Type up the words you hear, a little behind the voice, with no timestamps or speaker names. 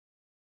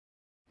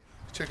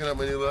Checking out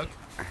my new look.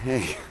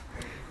 Hey,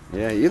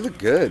 yeah, you look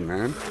good,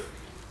 man.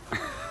 I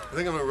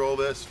think I'm gonna roll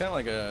this. Kind of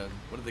like a,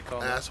 what do they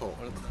call it? Asshole.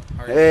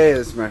 Hey,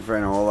 this is my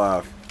friend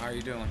Olaf. How are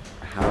you doing?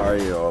 How are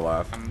you,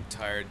 Olaf? I'm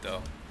tired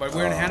though. But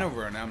we're in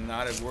Hanover and I'm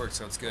not at work,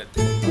 so it's good.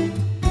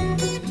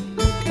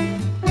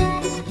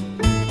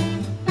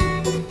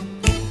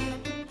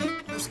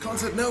 This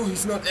concert, no,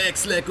 he's not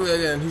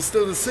ex-Lagwagon. He's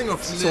still the singer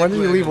of So when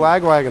did you leave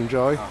Lagwagon,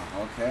 Joey?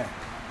 Oh, okay.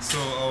 So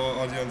our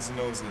audience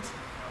knows it.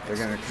 They're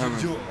gonna come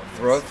and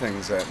throw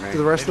things at me. Do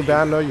the rest of the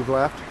band know you've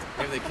left?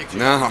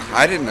 No,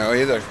 I didn't know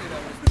either.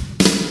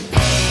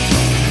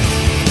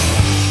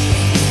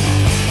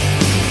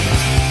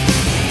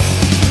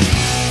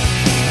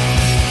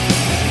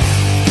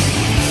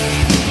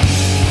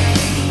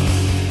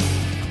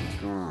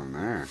 What's going on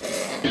there?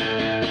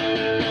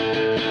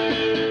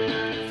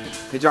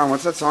 Hey John,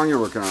 what's that song you're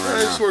working on right I'm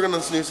now? just working on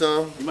this new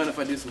song. You mind if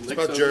I do some licks?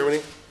 It's about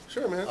Germany.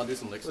 Sure, man. I'll do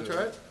some licks. Wanna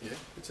try it? Yeah.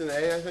 It's in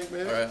A, I think,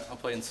 maybe. All right, I'll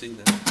play in C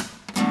then.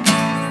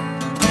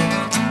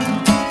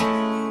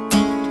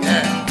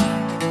 Yeah.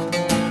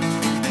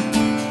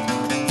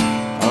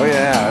 Oh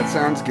yeah, that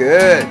sounds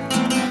good.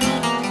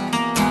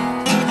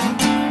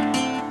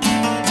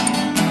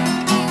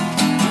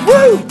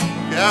 Woo!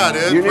 Yeah,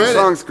 dude. Your new print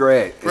song's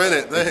great. Print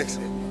it, thanks.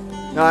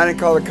 No, I didn't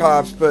call the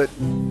cops, but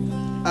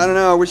I don't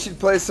know. We should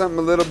play something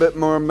a little bit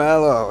more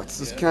mellow. It's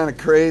just kind of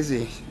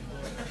crazy.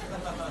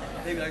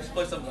 Maybe I should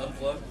play something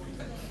unplugged.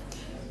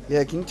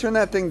 Yeah, can you turn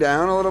that thing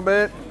down a little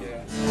bit?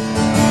 Yeah.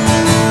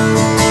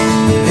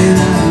 And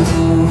I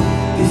know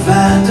if I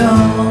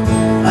don't,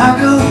 I'll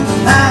go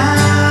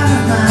out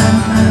of my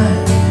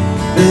mind.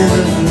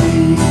 Better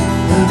leave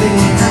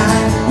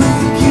behind when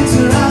the kids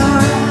are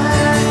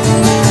alright.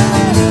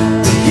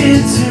 The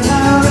kids are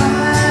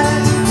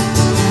alright.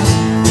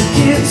 The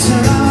kids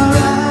are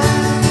alright.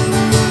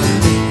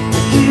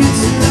 The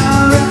kids are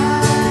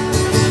alright.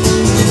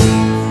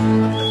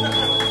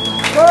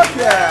 Fuck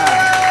yeah!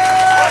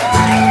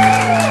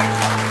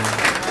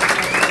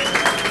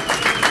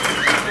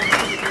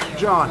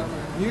 John,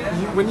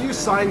 when you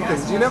sign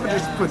things, you never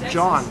just put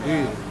John, do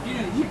you?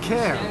 You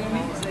care.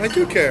 I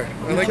do care. I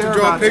You like care to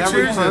draw about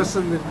every pictures.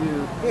 person that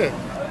you... Yeah.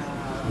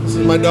 This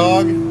is my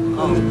dog.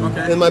 Oh,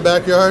 okay. In my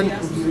backyard.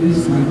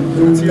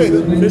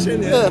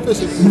 Fishing? Yeah,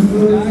 fishing. It's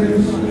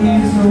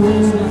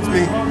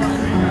me.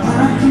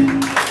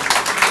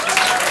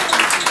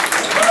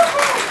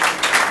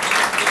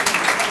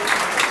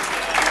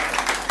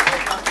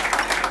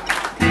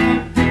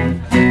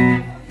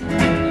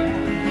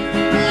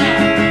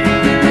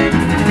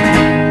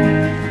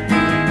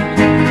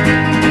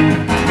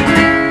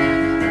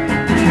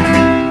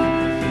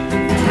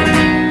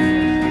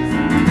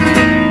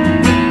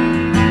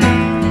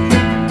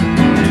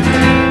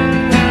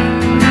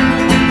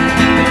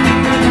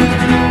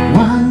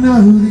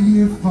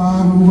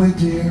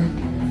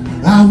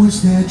 I wish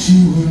that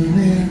you were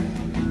there.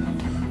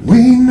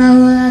 We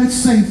know that it's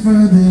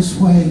safer this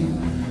way.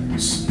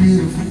 It's a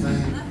beautiful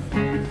thing.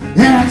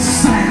 Yeah, it's a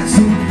sad,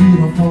 so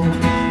beautiful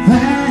thing.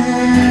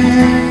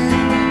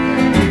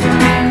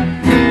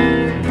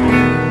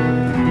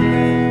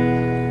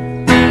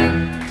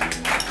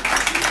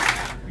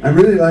 I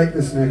really like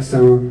this next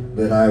song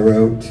that I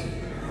wrote.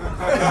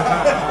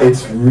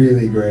 It's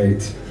really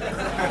great.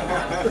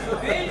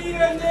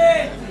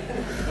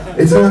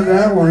 It's not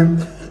that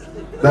one.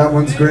 That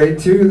one's great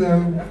too, though.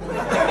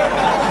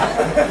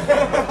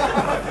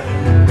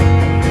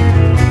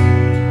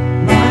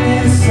 Mine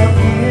is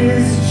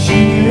something, she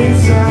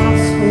is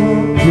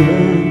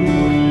outspoken.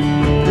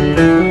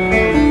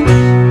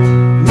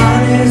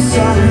 Mine is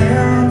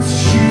silence,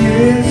 she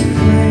is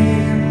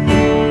clean.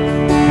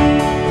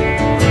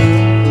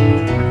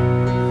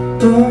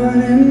 Born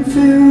and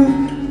filled,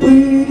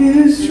 we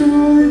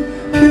destroy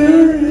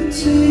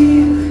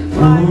purity.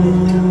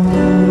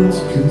 Worlds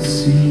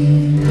conceive.